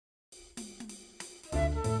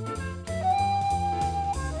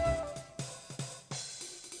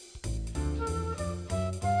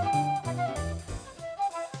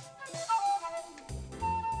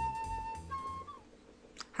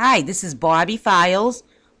Hi, this is Bobbie Files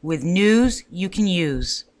with news you can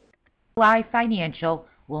use. Ally Financial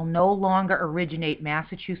will no longer originate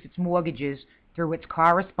Massachusetts mortgages through its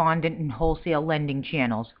correspondent and wholesale lending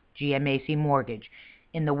channels, GMAC Mortgage,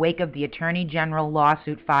 in the wake of the Attorney General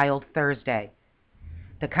lawsuit filed Thursday.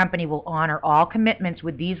 The company will honor all commitments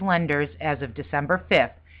with these lenders as of December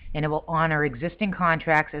 5th, and it will honor existing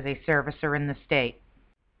contracts as a servicer in the state.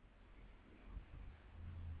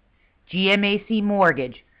 GMAC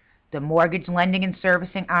Mortgage, the mortgage lending and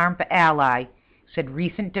servicing arm for Ally, said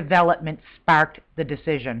recent developments sparked the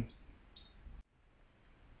decision.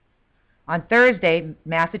 On Thursday,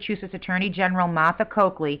 Massachusetts Attorney General Martha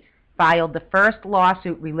Coakley filed the first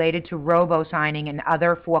lawsuit related to robo-signing and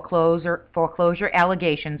other foreclosure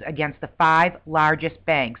allegations against the 5 largest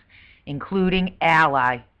banks, including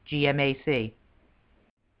Ally GMAC.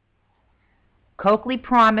 Coakley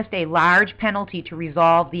promised a large penalty to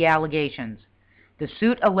resolve the allegations. The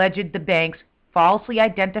suit alleged the banks falsely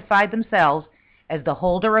identified themselves as the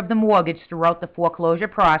holder of the mortgage throughout the foreclosure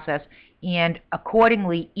process, and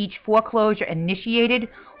accordingly each foreclosure initiated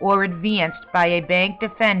or advanced by a bank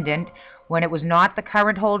defendant when it was not the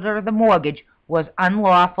current holder of the mortgage was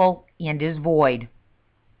unlawful and is void.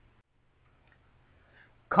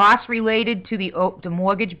 Costs related to the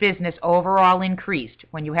mortgage business overall increased.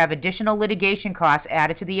 When you have additional litigation costs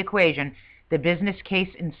added to the equation, the business case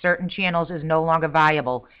in certain channels is no longer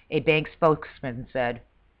viable, a bank spokesman said.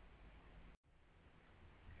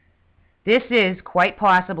 This is, quite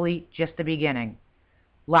possibly, just the beginning.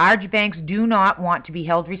 Large banks do not want to be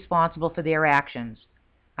held responsible for their actions.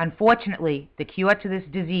 Unfortunately, the cure to this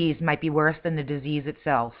disease might be worse than the disease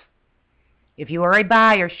itself. If you are a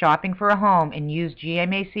buyer shopping for a home and use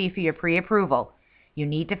GMAC for your pre-approval, you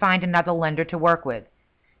need to find another lender to work with.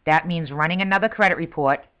 That means running another credit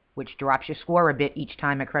report, which drops your score a bit each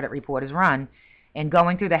time a credit report is run, and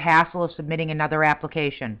going through the hassle of submitting another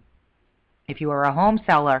application. If you are a home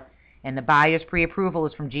seller and the buyer's pre-approval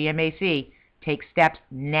is from GMAC, take steps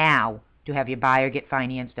now to have your buyer get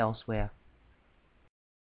financed elsewhere.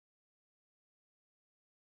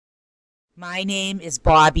 My name is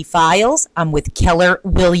Bobbie Files. I'm with Keller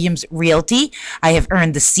Williams Realty. I have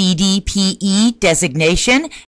earned the CDPE designation